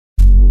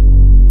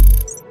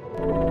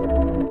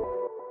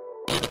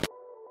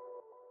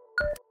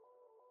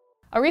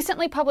A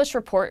recently published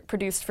report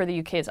produced for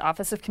the UK's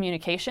Office of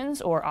Communications,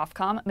 or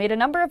Ofcom, made a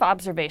number of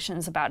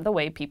observations about the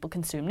way people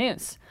consume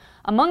news.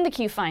 Among the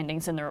key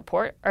findings in the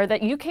report are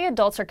that UK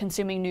adults are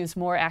consuming news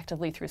more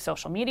actively through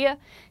social media,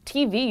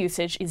 TV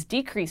usage is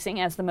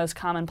decreasing as the most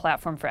common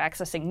platform for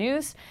accessing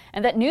news,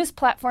 and that news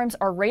platforms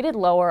are rated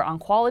lower on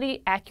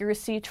quality,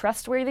 accuracy,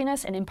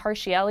 trustworthiness, and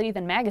impartiality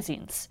than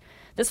magazines.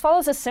 This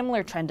follows a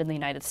similar trend in the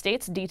United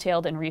States,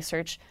 detailed in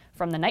research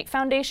from the Knight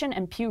Foundation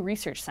and Pew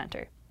Research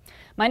Center.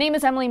 My name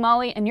is Emily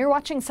Molly, and you're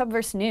watching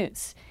Subverse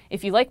News.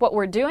 If you like what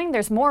we're doing,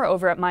 there's more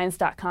over at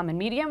Minds.com and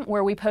Medium,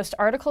 where we post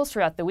articles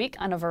throughout the week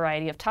on a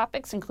variety of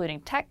topics, including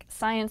tech,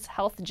 science,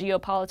 health,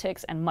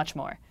 geopolitics, and much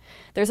more.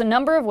 There's a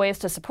number of ways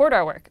to support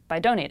our work by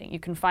donating. You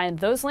can find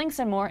those links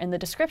and more in the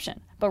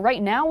description. But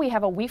right now, we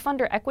have a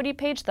WeFunder equity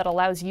page that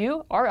allows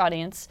you, our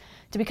audience,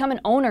 to become an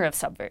owner of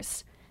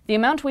Subverse. The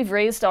amount we've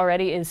raised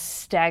already is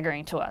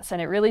staggering to us,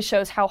 and it really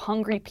shows how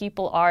hungry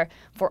people are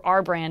for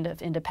our brand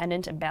of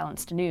independent and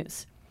balanced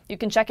news. You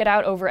can check it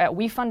out over at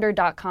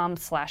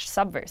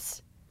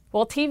wefunder.com/subverse.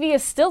 While TV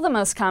is still the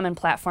most common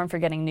platform for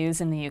getting news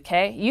in the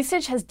UK,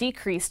 usage has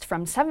decreased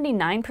from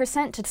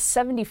 79% to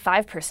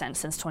 75%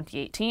 since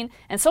 2018,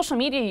 and social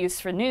media use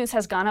for news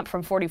has gone up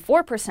from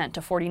 44%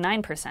 to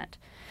 49%.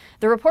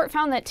 The report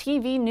found that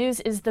TV news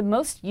is the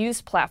most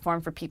used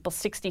platform for people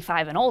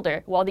 65 and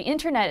older, while the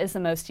internet is the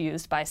most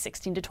used by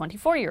 16 to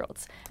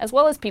 24-year-olds, as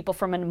well as people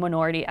from a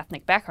minority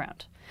ethnic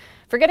background.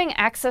 For getting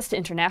access to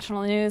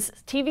international news,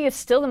 TV is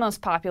still the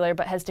most popular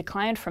but has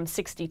declined from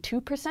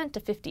 62% to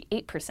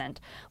 58%,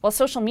 while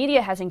social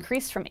media has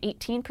increased from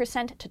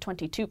 18% to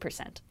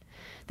 22%.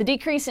 The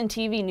decrease in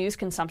TV news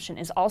consumption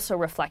is also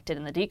reflected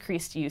in the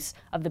decreased use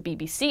of the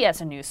BBC as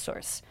a news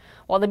source.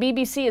 While the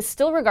BBC is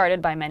still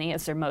regarded by many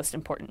as their most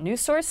important news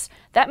source,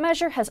 that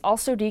measure has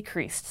also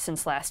decreased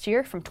since last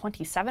year from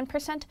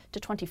 27% to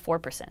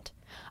 24%.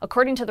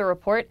 According to the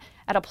report,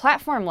 at a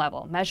platform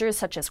level, measures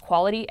such as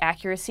quality,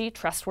 accuracy,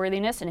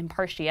 trustworthiness, and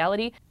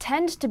impartiality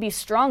tend to be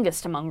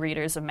strongest among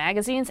readers of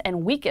magazines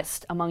and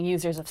weakest among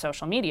users of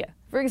social media.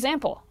 For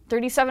example,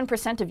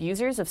 37% of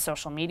users of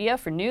social media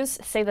for news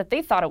say that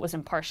they thought it was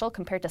impartial,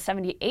 compared to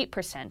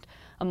 78%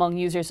 among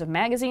users of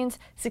magazines,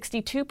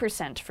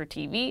 62% for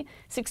TV,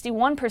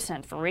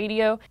 61% for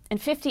radio, and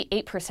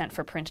 58%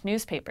 for print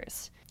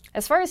newspapers.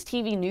 As far as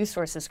TV news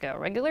sources go,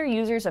 regular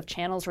users of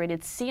channels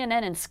rated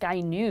CNN and Sky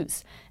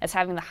News as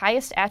having the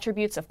highest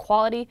attributes of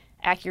quality,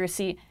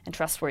 accuracy, and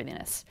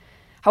trustworthiness.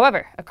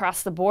 However,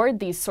 across the board,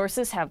 these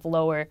sources have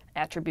lower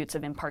attributes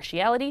of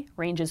impartiality,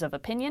 ranges of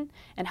opinion,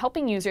 and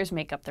helping users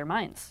make up their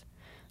minds.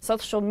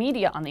 Social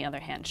media, on the other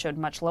hand, showed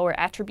much lower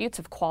attributes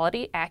of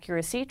quality,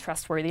 accuracy,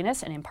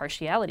 trustworthiness, and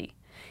impartiality.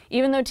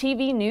 Even though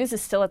TV news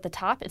is still at the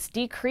top, it's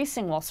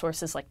decreasing while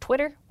sources like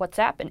Twitter,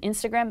 WhatsApp, and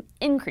Instagram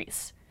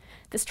increase.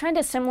 This trend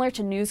is similar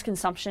to news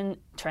consumption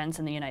trends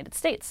in the United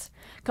States.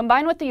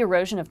 Combined with the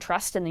erosion of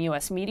trust in the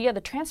US media,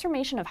 the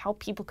transformation of how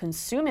people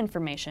consume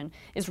information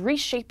is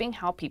reshaping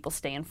how people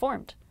stay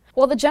informed.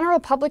 While the general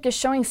public is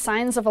showing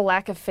signs of a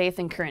lack of faith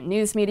in current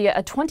news media,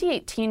 a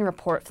 2018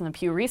 report from the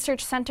Pew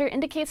Research Center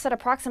indicates that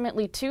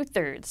approximately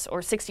 2/3,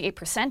 or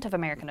 68% of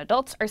American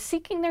adults, are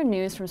seeking their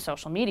news from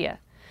social media.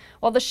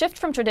 While the shift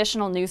from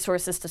traditional news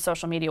sources to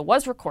social media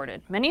was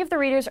recorded, many of the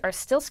readers are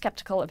still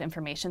skeptical of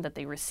information that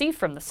they receive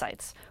from the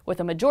sites, with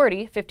a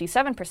majority,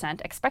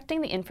 57%,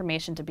 expecting the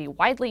information to be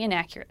widely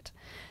inaccurate.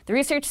 The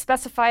research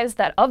specifies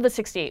that of the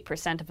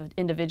 68% of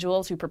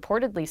individuals who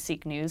purportedly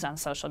seek news on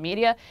social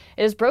media,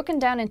 it is broken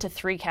down into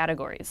 3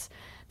 categories.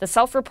 The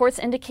self-reports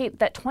indicate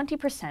that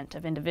 20%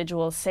 of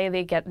individuals say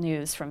they get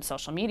news from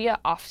social media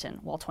often,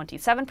 while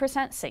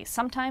 27% say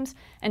sometimes,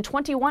 and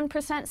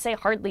 21% say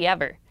hardly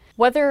ever.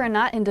 Whether or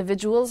not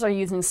individuals are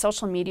using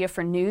social media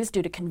for news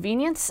due to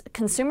convenience,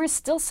 consumers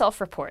still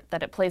self-report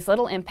that it plays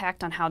little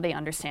impact on how they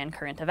understand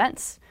current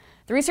events.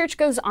 The research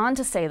goes on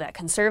to say that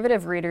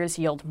conservative readers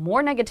yield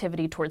more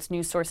negativity towards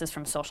news sources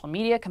from social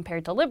media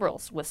compared to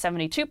liberals, with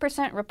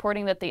 72%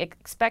 reporting that they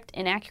expect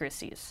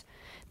inaccuracies.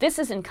 This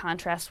is in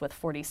contrast with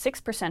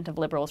 46% of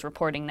liberals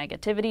reporting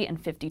negativity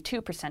and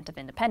 52% of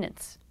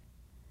independents.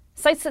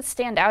 Sites that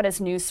stand out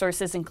as news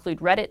sources include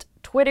Reddit,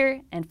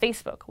 Twitter, and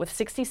Facebook, with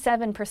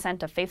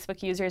 67% of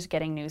Facebook users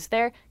getting news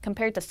there,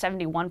 compared to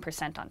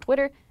 71% on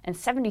Twitter and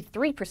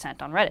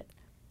 73% on Reddit.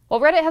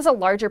 While Reddit has a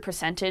larger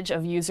percentage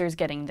of users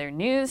getting their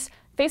news,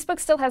 Facebook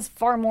still has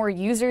far more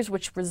users,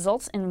 which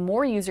results in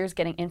more users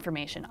getting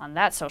information on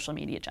that social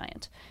media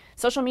giant.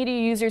 Social media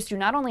users do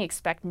not only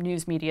expect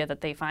news media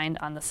that they find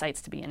on the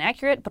sites to be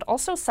inaccurate, but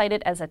also cite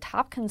it as a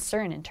top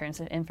concern in terms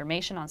of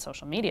information on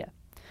social media.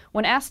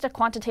 When asked a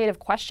quantitative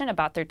question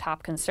about their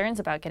top concerns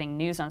about getting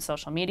news on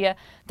social media,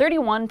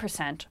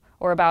 31%,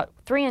 or about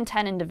 3 in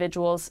 10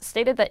 individuals,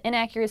 stated that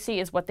inaccuracy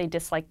is what they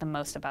dislike the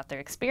most about their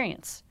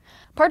experience.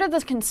 Part of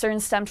the concern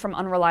stemmed from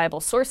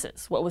unreliable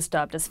sources, what was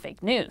dubbed as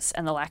fake news,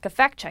 and the lack of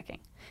fact-checking.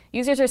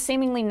 Users are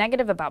seemingly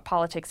negative about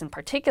politics in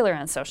particular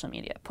on social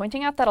media,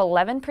 pointing out that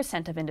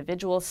 11% of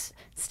individuals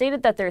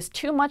stated that there's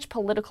too much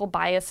political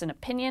bias and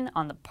opinion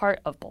on the part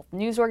of both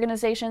news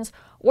organizations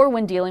or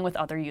when dealing with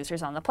other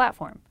users on the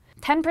platform.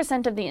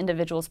 10% of the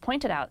individuals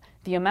pointed out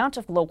the amount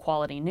of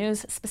low-quality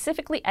news,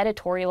 specifically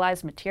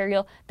editorialized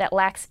material that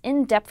lacks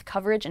in-depth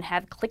coverage and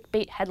have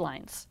clickbait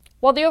headlines.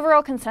 While the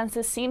overall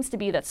consensus seems to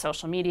be that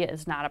social media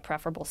is not a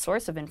preferable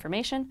source of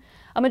information,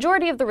 a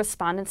majority of the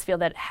respondents feel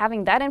that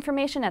having that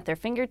information at their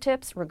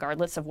fingertips,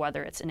 regardless of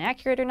whether it's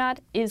inaccurate or not,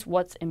 is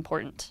what's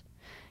important.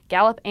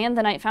 Gallup and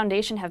the Knight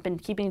Foundation have been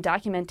keeping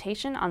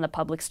documentation on the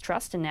public's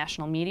trust in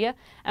national media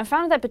and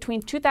found that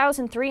between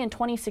 2003 and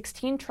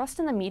 2016, trust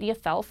in the media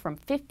fell from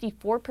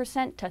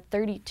 54% to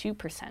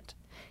 32%.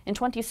 In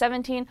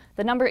 2017,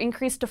 the number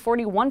increased to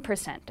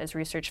 41% as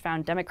research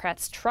found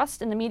Democrats'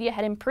 trust in the media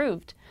had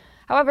improved.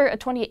 However, a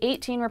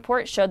 2018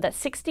 report showed that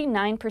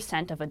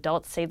 69% of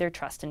adults say their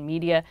trust in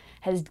media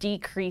has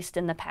decreased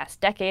in the past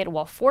decade,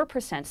 while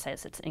 4%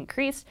 says it's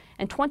increased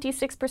and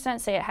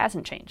 26% say it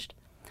hasn't changed.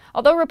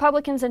 Although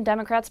Republicans and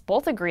Democrats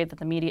both agree that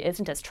the media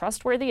isn't as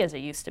trustworthy as it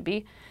used to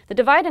be, the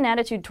divide in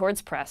attitude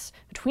towards press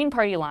between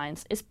party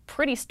lines is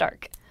pretty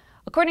stark.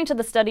 According to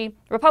the study,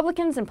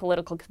 Republicans and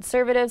political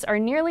conservatives are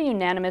nearly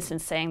unanimous in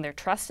saying their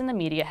trust in the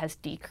media has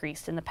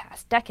decreased in the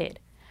past decade.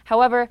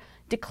 However,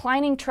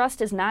 declining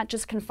trust is not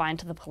just confined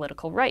to the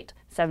political right.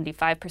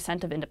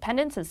 75% of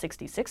independents and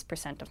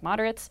 66% of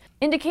moderates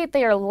indicate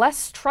they are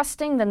less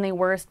trusting than they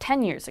were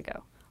 10 years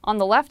ago. On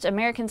the left,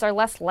 Americans are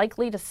less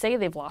likely to say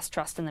they've lost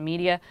trust in the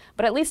media,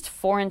 but at least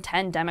 4 in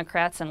 10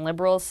 Democrats and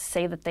liberals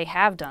say that they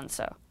have done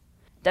so.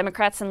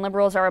 Democrats and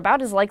liberals are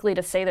about as likely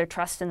to say their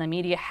trust in the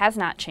media has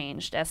not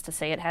changed as to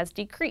say it has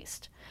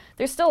decreased.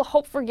 There's still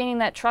hope for gaining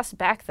that trust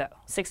back, though.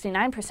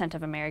 69%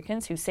 of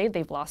Americans who say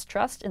they've lost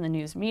trust in the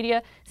news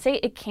media say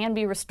it can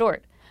be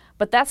restored.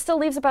 But that still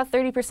leaves about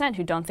 30%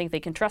 who don't think they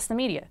can trust the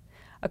media.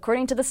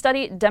 According to the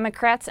study,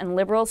 Democrats and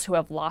liberals who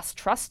have lost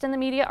trust in the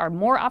media are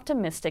more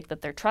optimistic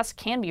that their trust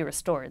can be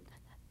restored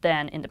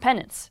than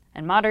independents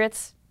and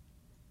moderates,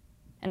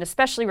 and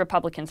especially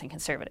Republicans and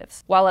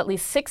conservatives. While at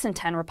least 6 in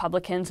 10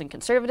 Republicans and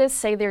conservatives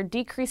say their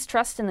decreased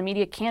trust in the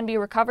media can be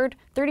recovered,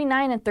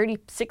 39% and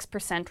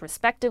 36%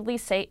 respectively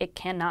say it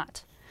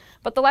cannot.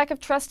 But the lack of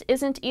trust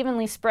isn't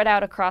evenly spread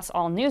out across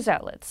all news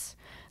outlets.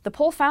 The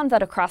poll found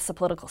that across the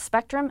political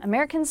spectrum,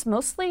 Americans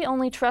mostly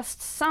only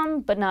trust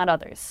some, but not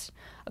others.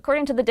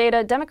 According to the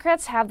data,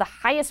 Democrats have the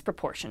highest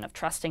proportion of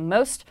trusting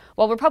most,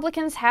 while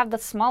Republicans have the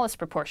smallest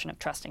proportion of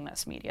trusting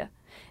most media.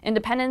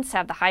 Independents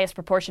have the highest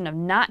proportion of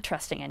not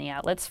trusting any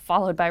outlets,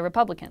 followed by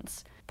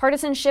Republicans.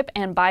 Partisanship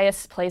and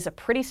bias plays a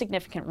pretty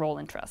significant role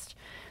in trust.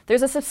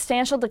 There's a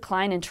substantial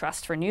decline in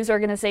trust for news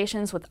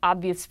organizations with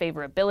obvious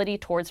favorability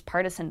towards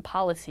partisan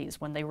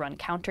policies when they run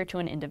counter to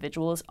an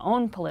individual's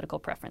own political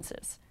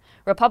preferences.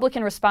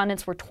 Republican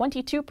respondents were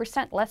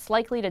 22% less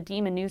likely to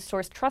deem a news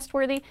source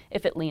trustworthy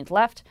if it leaned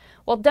left,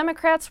 while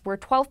Democrats were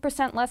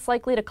 12% less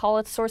likely to call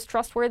its source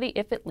trustworthy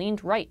if it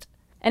leaned right.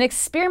 An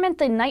experiment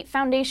the Knight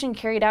Foundation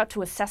carried out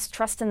to assess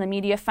trust in the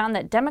media found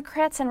that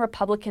Democrats and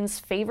Republicans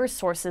favor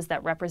sources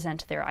that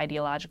represent their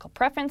ideological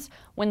preference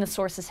when the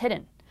source is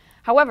hidden.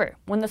 However,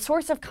 when the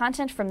source of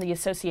content from the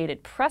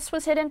Associated Press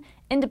was hidden,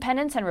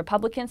 independents and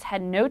Republicans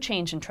had no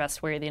change in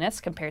trustworthiness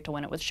compared to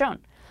when it was shown,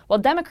 while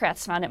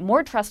Democrats found it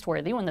more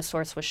trustworthy when the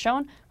source was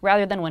shown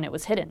rather than when it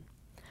was hidden.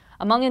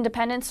 Among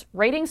independents,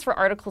 ratings for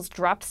articles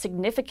dropped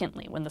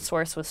significantly when the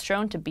source was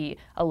shown to be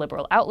a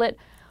liberal outlet,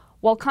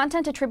 while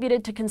content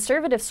attributed to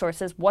conservative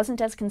sources wasn't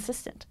as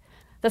consistent.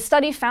 The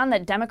study found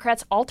that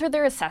Democrats alter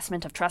their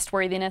assessment of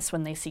trustworthiness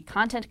when they see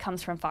content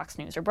comes from Fox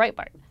News or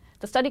Breitbart.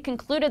 The study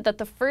concluded that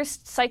the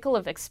first cycle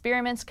of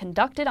experiments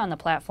conducted on the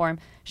platform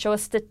show a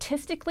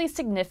statistically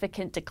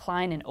significant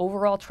decline in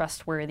overall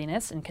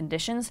trustworthiness in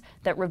conditions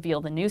that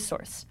reveal the news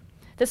source.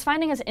 This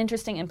finding has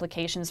interesting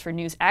implications for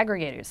news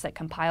aggregators that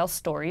compile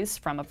stories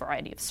from a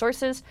variety of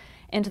sources,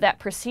 and that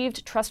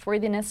perceived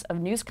trustworthiness of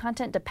news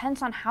content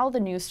depends on how the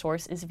news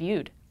source is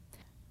viewed.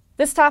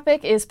 This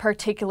topic is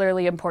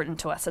particularly important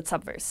to us at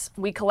Subverse.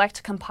 We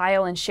collect,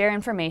 compile, and share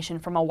information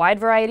from a wide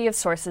variety of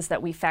sources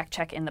that we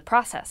fact-check in the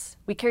process.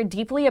 We care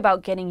deeply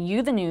about getting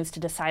you the news to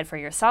decide for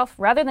yourself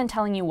rather than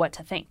telling you what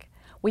to think.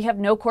 We have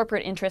no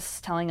corporate interests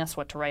telling us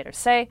what to write or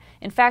say.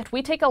 In fact,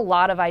 we take a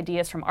lot of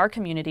ideas from our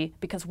community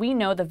because we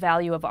know the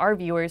value of our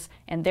viewers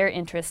and their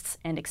interests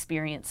and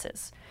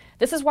experiences.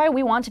 This is why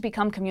we want to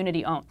become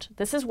community-owned.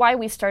 This is why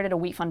we started a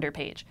WeFunder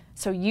page,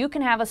 so you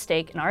can have a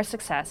stake in our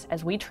success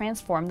as we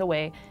transform the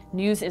way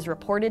news is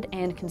reported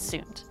and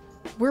consumed.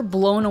 We're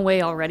blown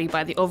away already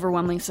by the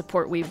overwhelming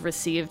support we've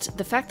received.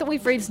 The fact that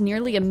we've raised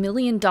nearly $1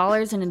 million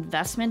in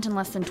investment in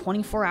less than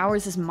 24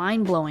 hours is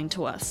mind-blowing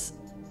to us.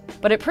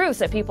 But it proves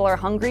that people are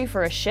hungry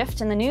for a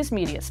shift in the news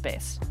media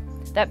space.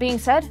 That being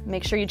said,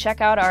 make sure you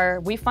check out our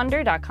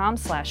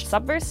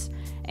wefunder.com/subverse,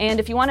 and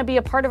if you want to be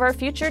a part of our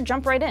future,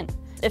 jump right in.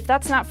 If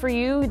that's not for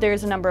you,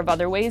 there's a number of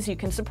other ways you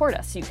can support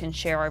us. You can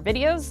share our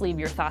videos, leave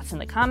your thoughts in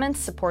the comments,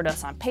 support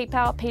us on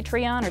PayPal,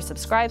 Patreon, or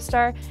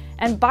Subscribestar,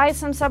 and buy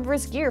some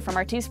Subverse gear from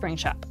our Teespring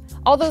shop.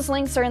 All those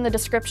links are in the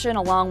description,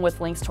 along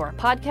with links to our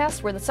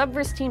podcast, where the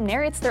Subverse team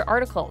narrates their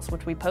articles,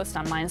 which we post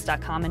on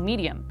Minds.com and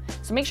Medium.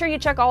 So make sure you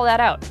check all that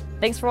out.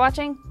 Thanks for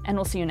watching, and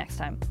we'll see you next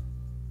time.